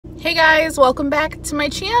Hey guys, welcome back to my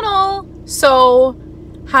channel. So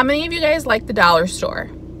how many of you guys like the dollar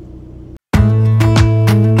store?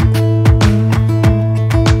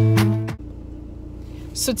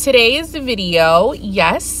 So today's video,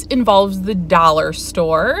 yes, involves the dollar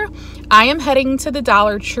store. I am heading to the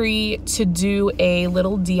Dollar Tree to do a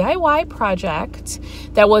little DIY project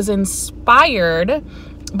that was inspired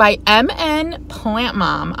by MN Plant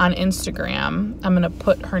Mom on Instagram. I'm gonna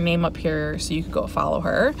put her name up here so you can go follow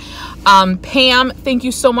her. Pam, thank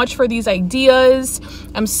you so much for these ideas.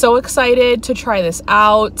 I'm so excited to try this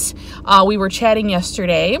out. We were chatting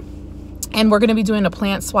yesterday and we're gonna be doing a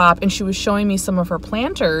plant swap, and she was showing me some of her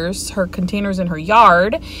planters, her containers in her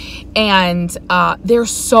yard, and they're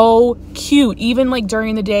so cute, even like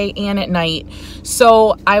during the day and at night.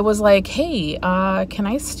 So I was like, hey, can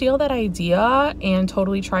I steal that idea and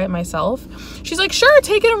totally try it myself? She's like, sure,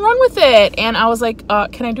 take it and run with it. And I was like,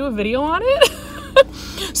 can I do a video on it?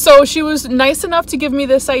 So she was nice enough to give me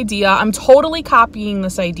this idea. I'm totally copying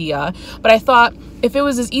this idea, but I thought if it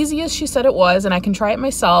was as easy as she said it was and I can try it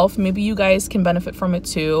myself, maybe you guys can benefit from it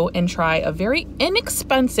too and try a very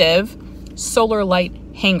inexpensive solar light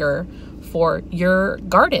hanger for your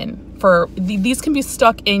garden. These can be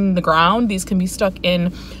stuck in the ground. These can be stuck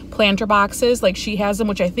in planter boxes like she has them,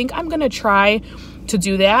 which I think I'm gonna try to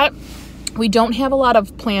do that. We don't have a lot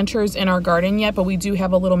of planters in our garden yet, but we do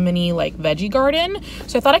have a little mini like veggie garden.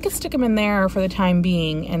 So I thought I could stick them in there for the time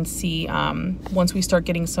being and see once we start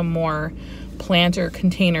getting some more planter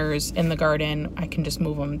containers in the garden, I can just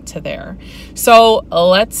move them to there. So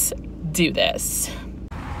let's do this.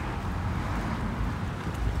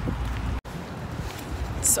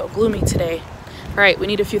 It's so gloomy today. All right, we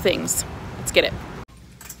need a few things. Let's get it.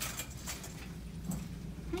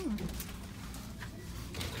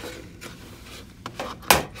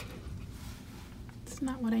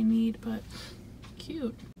 Not what I need, but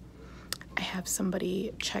cute. I have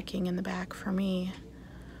somebody checking in the back for me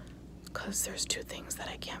because there's two things that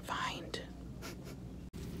I can't find.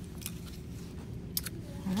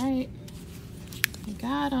 All right, I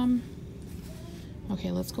got them. Okay,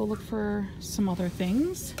 let's go look for some other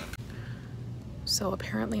things. So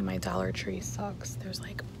apparently my Dollar Tree sucks. There's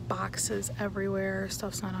like boxes everywhere,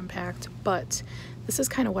 stuff's not unpacked, but this is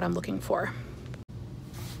kind of what I'm looking for.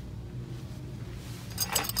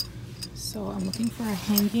 So I'm looking for a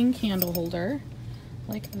hanging candle holder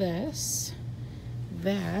like this,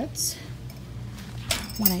 that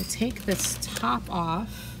when I take this top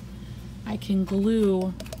off, I can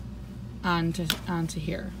glue onto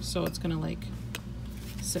here. So it's gonna like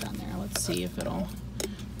sit on there. Let's see if it'll,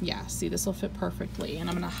 yeah, see, this will fit perfectly, and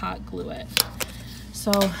I'm gonna hot glue it.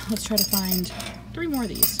 So let's try to find 3 more of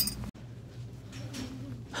these.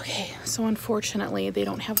 Okay, so unfortunately they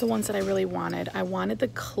don't have the ones that I really wanted. I wanted the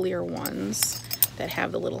clear ones that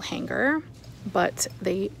have the little hanger, but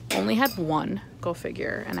they only had 1, go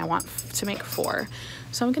figure, and I want to make 4.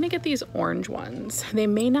 So I'm gonna get these orange ones. They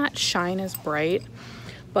may not shine as bright,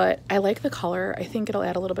 but I like the color. I think it'll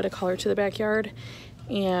add a little bit of color to the backyard,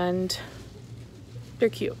 and they're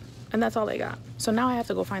cute. And that's all they got. So now I have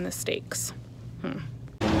to go find the stakes.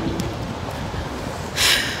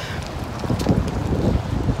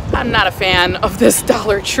 I'm not a fan of this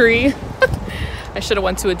Dollar Tree. I should have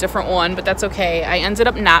went to a different one, but that's okay. I ended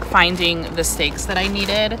up not finding the stakes that I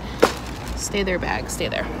needed. Stay there, bag, stay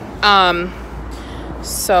there.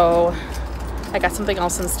 So I got something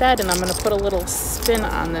else instead, and I'm gonna put a little spin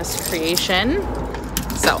on this creation.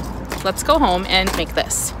 So let's go home and make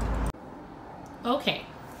this. Okay.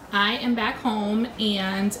 I am back home,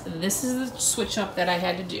 and this is the switch up that I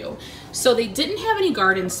had to do. So they didn't have any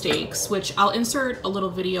garden stakes, which I'll insert a little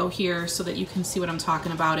video here so that you can see what I'm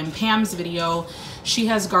talking about. In Pam's video, she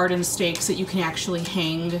has garden stakes that you can actually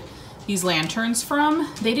hang these lanterns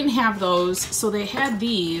from. They didn't have those, so they had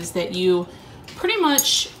these that you pretty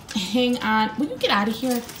much hang on. Will you get out of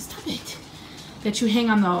here? Stop it. That you hang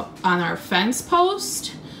on our fence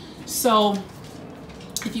post. So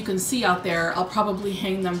if you can see out there, I'll probably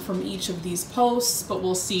hang them from each of these posts, but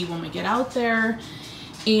we'll see when we get out there.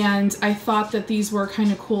 And I thought that these were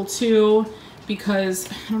kind of cool too, because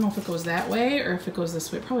I don't know if it goes that way or if it goes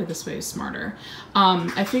this way. Probably this way is smarter.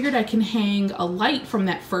 I figured I can hang a light from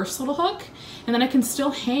that first little hook, and then I can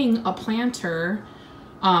still hang a planter,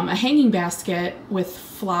 a hanging basket with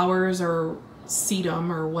flowers or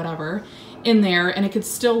sedum or whatever in there, and it could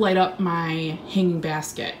still light up my hanging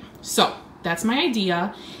basket. So that's my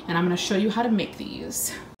idea, and I'm gonna show you how to make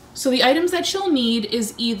these. So the items that you'll need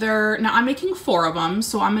is either, now I'm making 4 of them,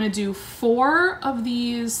 so I'm gonna do 4 of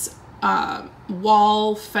these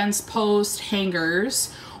wall fence post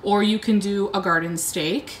hangers, or you can do a garden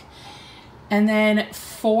stake. And then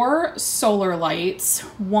 4 solar lights,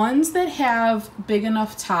 ones that have big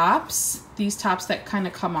enough tops, these tops that kind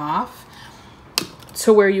of come off,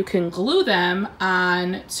 to where you can glue them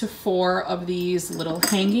on to 4 of these little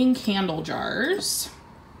hanging candle jars,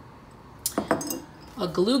 a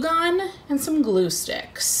glue gun, and some glue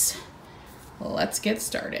sticks. Let's get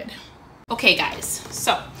started. Okay guys,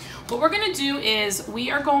 so what we're gonna do is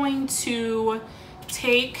we are going to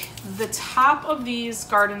take the top of these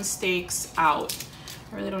garden stakes out.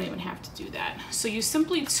 I really don't even have to do that. So you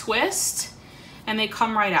simply twist and they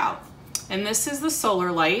come right out. And this is the solar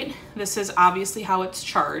light. This is obviously how it's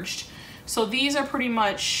charged. So these are pretty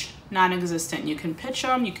much non-existent. You can pitch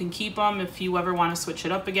them, you can keep them if you ever want to switch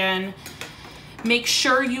it up again. Make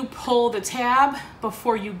sure you pull the tab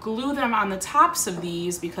before you glue them on the tops of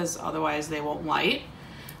these because otherwise they won't light.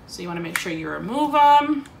 So you want to make sure you remove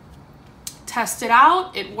them. Test it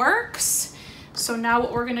out, it works. So now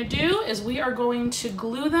what we're gonna do is we are going to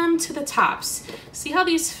glue them to the tops. See how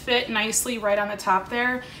these fit nicely right on the top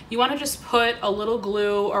there? You wanna just put a little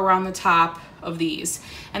glue around the top of these.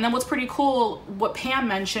 And then what's pretty cool, what Pam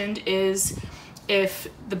mentioned is if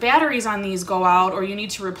the batteries on these go out or you need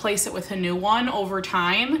to replace it with a new one over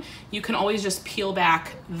time, you can always just peel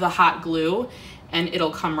back the hot glue and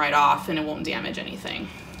it'll come right off and it won't damage anything.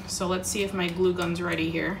 So let's see if my glue gun's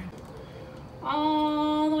ready here.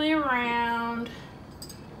 All the way around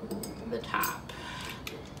the top,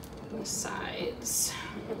 the sides.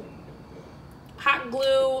 Hot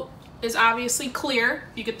glue is obviously clear.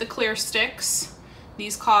 You get the clear sticks.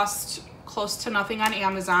 These cost close to nothing on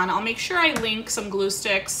Amazon. I'll make sure I link some glue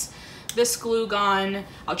sticks, this glue gun.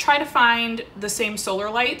 I'll try to find the same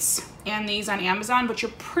solar lights and these on Amazon, but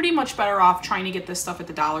you're pretty much better off trying to get this stuff at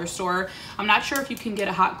the dollar store. I'm not sure if you can get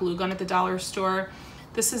a hot glue gun at the dollar store.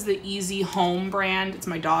 This is the Easy Home brand. It's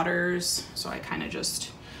my daughter's, so I kind of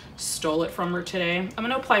just stole it from her today. I'm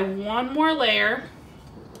gonna apply one more layer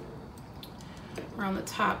around the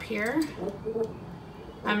top here.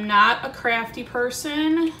 I'm not a crafty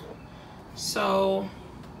person, so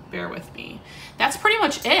bear with me. That's pretty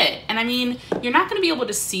much it. And I mean, you're not gonna be able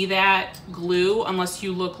to see that glue unless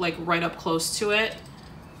you look like right up close to it.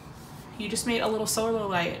 You just made a little solar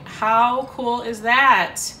light. How cool is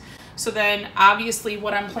that? So then obviously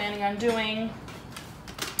what I'm planning on doing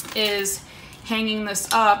is hanging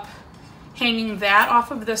this up, hanging that off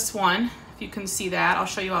of this one. If you can see that, I'll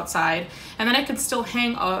show you outside. And then I can still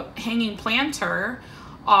hang a hanging planter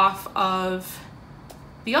off of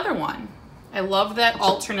the other one. I love that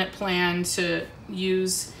alternate plan to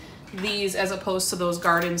use these as opposed to those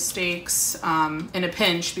garden stakes in a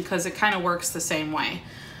pinch because it kind of works the same way.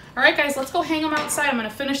 All right guys, let's go hang them outside. I'm gonna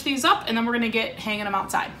finish these up and then we're gonna get hanging them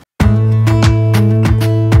outside.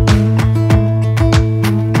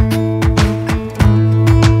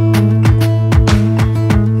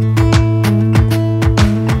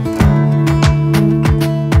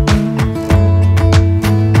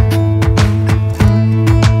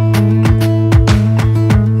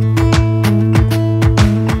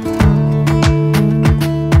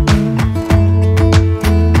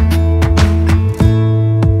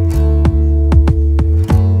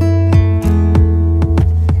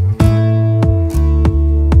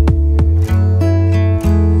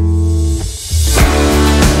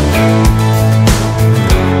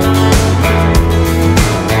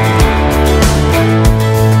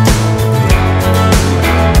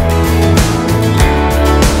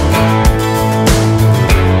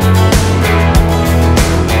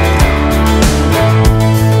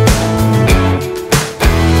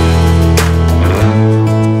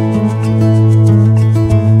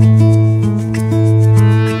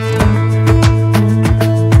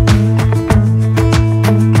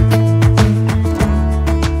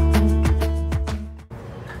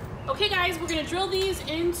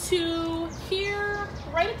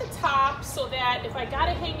 If I got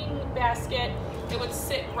a hanging basket, it would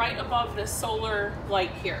sit right above the solar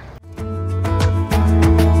light here.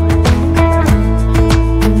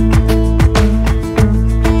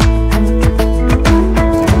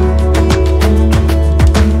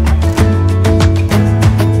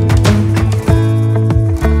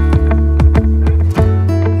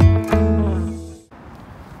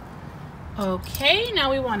 Okay,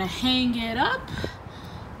 now we want to hang it up.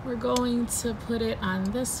 We're going to put it on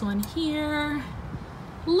this one here.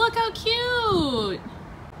 Look how cute!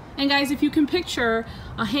 And guys, if you can picture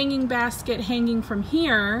a hanging basket hanging from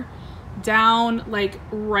here down like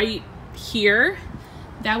right here,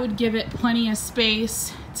 that would give it plenty of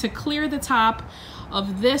space to clear the top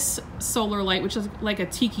of this solar light, which is like a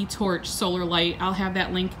tiki torch solar light. I'll have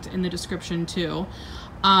that linked in the description too.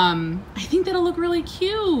 I think that'll look really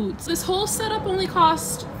cute. This whole setup only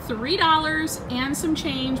cost $3 and some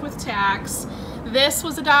change with tax. This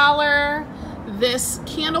was $1. This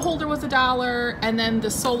candle holder was $1, and then the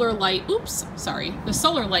solar light, oops, sorry, the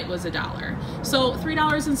solar light was $1. So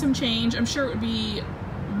 $3 and some change. I'm sure it would be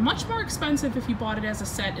much more expensive if you bought it as a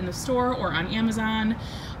set in the store or on Amazon.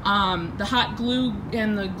 The hot glue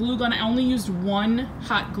and the glue gun, I only used one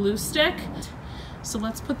hot glue stick. So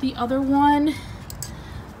let's put the other one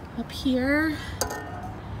up here.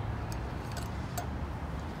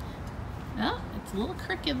 Oh, it's a little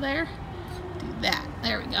crooked there. Do that,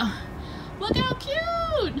 there we go. Look how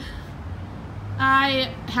cute!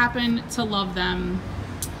 I happen to love them.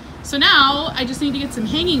 So now I just need to get some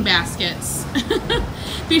hanging baskets.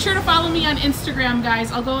 Be sure to follow me on Instagram,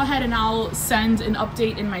 guys. I'll go ahead and I'll send an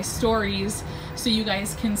update in my stories so you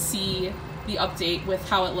guys can see the update with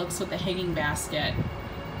how it looks with the hanging basket.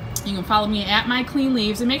 You can follow me at My Clean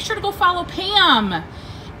Leaves, and make sure to go follow Pam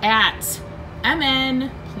at MN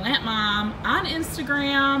Plant Mom on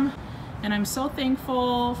Instagram. And I'm so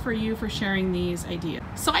thankful for you for sharing these ideas.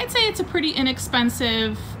 So I'd say it's a pretty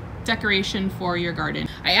inexpensive decoration for your garden.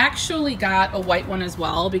 I actually got a white one as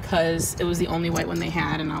well because it was the only white one they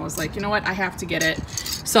had, and I was like, you know what, I have to get it.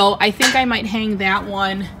 So I think I might hang that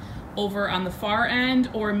one over on the far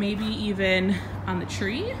end, or maybe even on the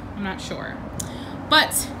tree. I'm not sure.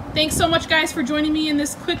 But thanks so much, guys, for joining me in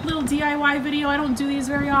this quick little DIY video. I don't do these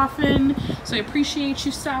very often, so I appreciate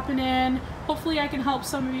you stopping in. Hopefully I can help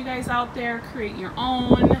some of you guys out there create your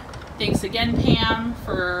own. Thanks again, Pam,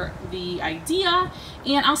 for the idea,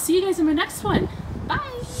 and I'll see you guys in my next one.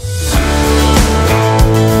 Bye.